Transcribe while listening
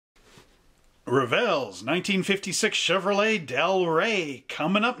Revell's 1956 Chevrolet Del Rey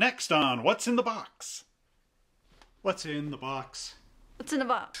coming up next on What's in the Box. What's in the box? What's in the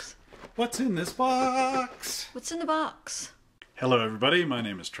box? What's in this box? What's in the box? Hello everybody, my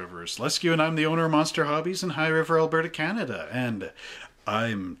name is Trevor Slescu and I'm the owner of Monster Hobbies in High River, Alberta, Canada. And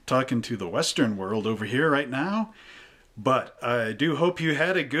I'm talking to the Western world over here right now. But I do hope you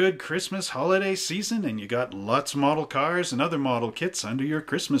had a good Christmas holiday season and you got lots of model cars and other model kits under your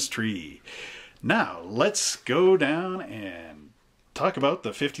Christmas tree. Now, let's go down and talk about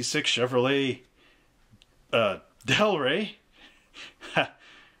the 56 Chevrolet Del Rey.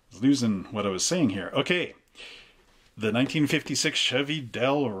 Losing what I was saying here. Okay, the 1956 Chevy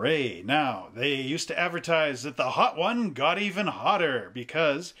Del Rey. Now, they used to advertise that the hot one got even hotter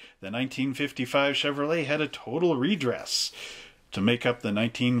because the 1955 Chevrolet had a total redress to make up the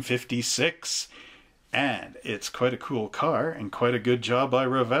 1956. And it's quite a cool car and quite a good job by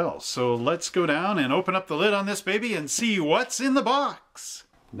Revell. So let's go down and open up the lid on this baby and see what's in the box.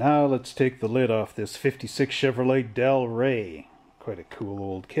 Now let's take the lid off this 56 Chevrolet Del Rey. Quite a cool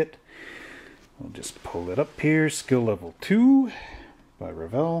old kit. We'll just pull it up here. Skill level 2 by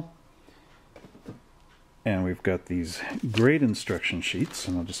Revell. And we've got these great instruction sheets.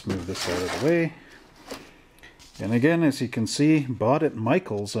 And I'll just move this out of the way. And again, as you can see, bought at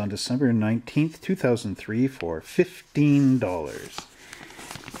Michael's on December 19th, 2003 for $15.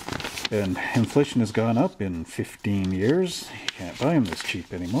 And inflation has gone up in 15 years. You can't buy them this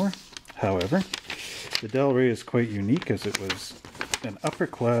cheap anymore. However, the Del Rey is quite unique as it was an upper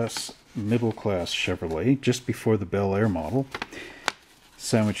class, middle class Chevrolet just before the Bel Air model,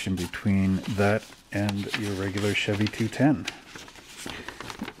 sandwiched in between that and your regular Chevy 210.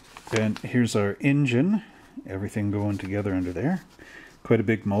 And here's our engine. Everything going together under there. Quite a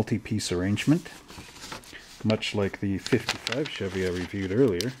big multi-piece arrangement, much like the 55 Chevy I reviewed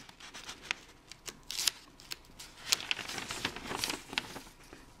earlier.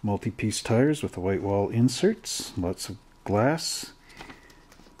 Multi-piece tires with the white wall inserts, lots of glass,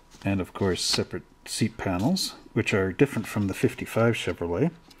 and of course separate seat panels, which are different from the 55 Chevrolet.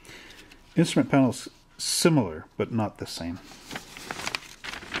 Instrument panels similar, but not the same.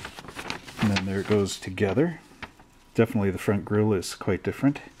 And then there it goes together. Definitely the front grille is quite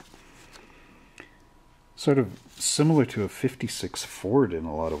different. Sort of similar to a 56 Ford in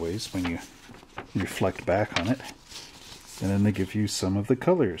a lot of ways when you reflect back on it. And then they give you some of the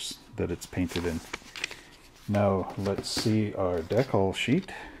colors that it's painted in. Now let's see our decal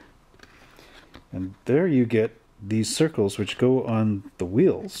sheet. And there you get these circles which go on the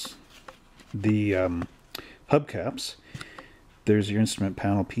wheels. The hubcaps. There's your instrument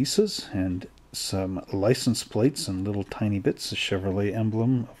panel pieces and some license plates and little tiny bits, the Chevrolet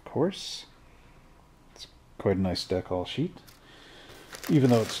emblem, of course. It's quite a nice decal sheet, even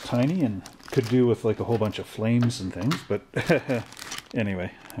though it's tiny and could do with like a whole bunch of flames and things, but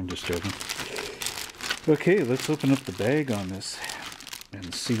anyway, I'm just joking. Okay, let's open up the bag on this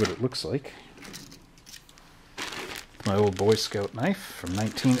and see what it looks like. My old Boy Scout knife from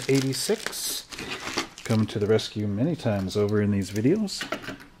 1986. Come to the rescue many times over in these videos.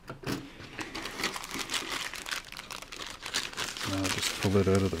 Now I'll just pull it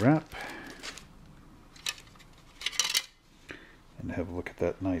out of the wrap and have a look at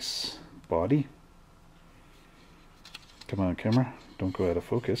that nice body. Come on, camera, don't go out of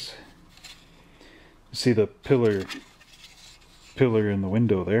focus. You see the pillar in the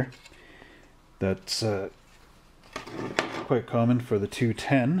window there? That's quite common for the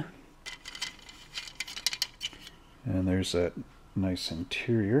 210. And there's that nice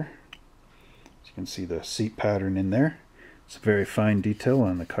interior. As you can see the seat pattern in there. It's a very fine detail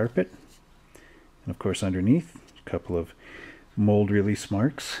on the carpet. And of course underneath, a couple of mold release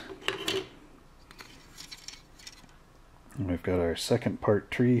marks. And we've got our second part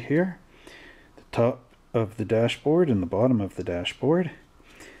tree here. The top of the dashboard and the bottom of the dashboard.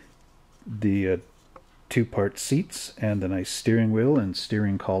 The two-part seats and the nice steering wheel and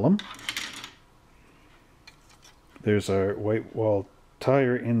steering column. There's our white wall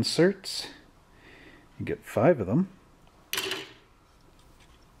tire inserts. You get 5 of them.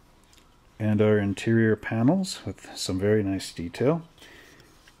 And our interior panels with some very nice detail.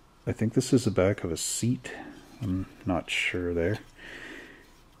 I think this is the back of a seat. I'm not sure there.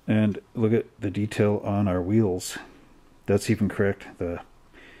 And look at the detail on our wheels. That's even correct. The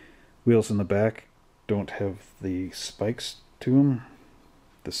wheels in the back don't have the spikes to them.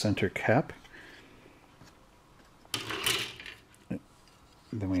 The center cap.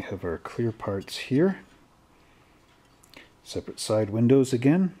 Then we have our clear parts here. Separate side windows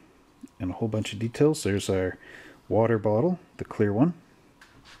again. And a whole bunch of details. There's our water bottle, the clear one.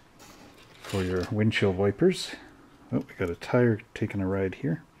 for your windshield wipers. Oh, we got a tire taking a ride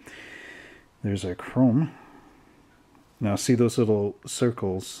here. There's our chrome. Now see those little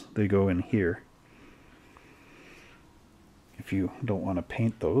circles, they go in here if you don't want to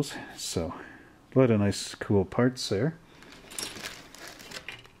paint those. So a lot of nice cool parts there.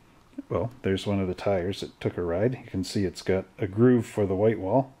 Well, there's one of the tires that took a ride. You can see it's got a groove for the white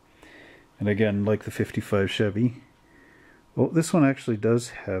wall. And again, like the 55 Chevy, well, this one actually does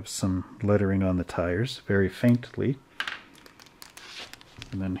have some lettering on the tires, very faintly.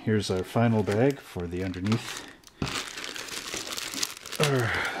 And then here's our final bag for the underneath,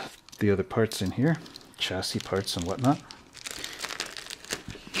 or the other parts in here, chassis parts and whatnot.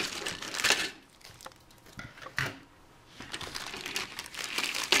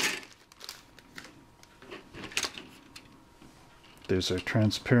 There's our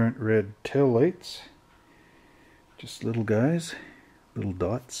transparent red tail lights. Just little guys, little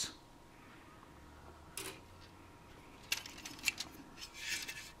dots.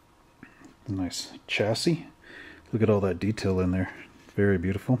 Nice chassis. Look at all that detail in there. Very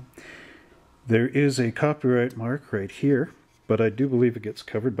beautiful. There is a copyright mark right here, but I do believe it gets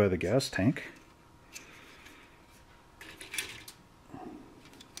covered by the gas tank.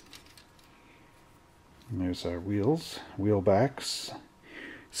 And there's our wheels, wheel backs,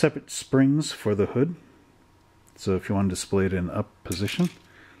 separate springs for the hood. So if you want to display it in up position.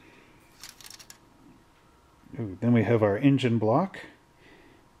 Ooh, then we have our engine block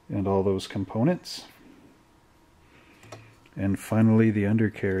and all those components. And finally the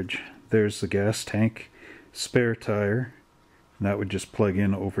undercarriage. There's the gas tank, spare tire, and that would just plug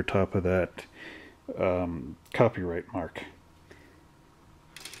in over top of that copyright mark.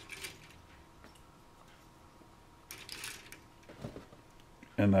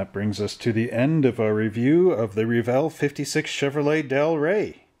 And that brings us to the end of our review of the Revell 56 Chevrolet Del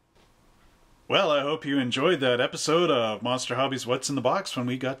Rey. Well, I hope you enjoyed that episode of Monster Hobbies What's in the Box when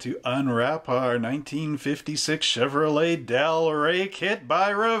we got to unwrap our 1956 Chevrolet Del Rey kit by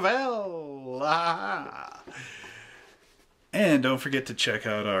Revell. Ah. And don't forget to check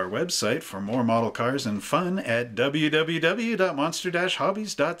out our website for more model cars and fun at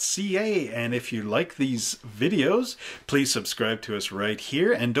www.monster-hobbies.ca. And if you like these videos, please subscribe to us right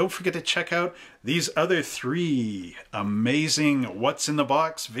here. And don't forget to check out these other 3 amazing What's in the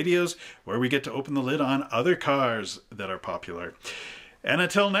Box videos where we get to open the lid on other cars that are popular. And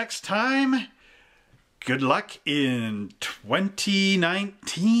until next time, good luck in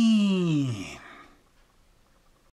 2019.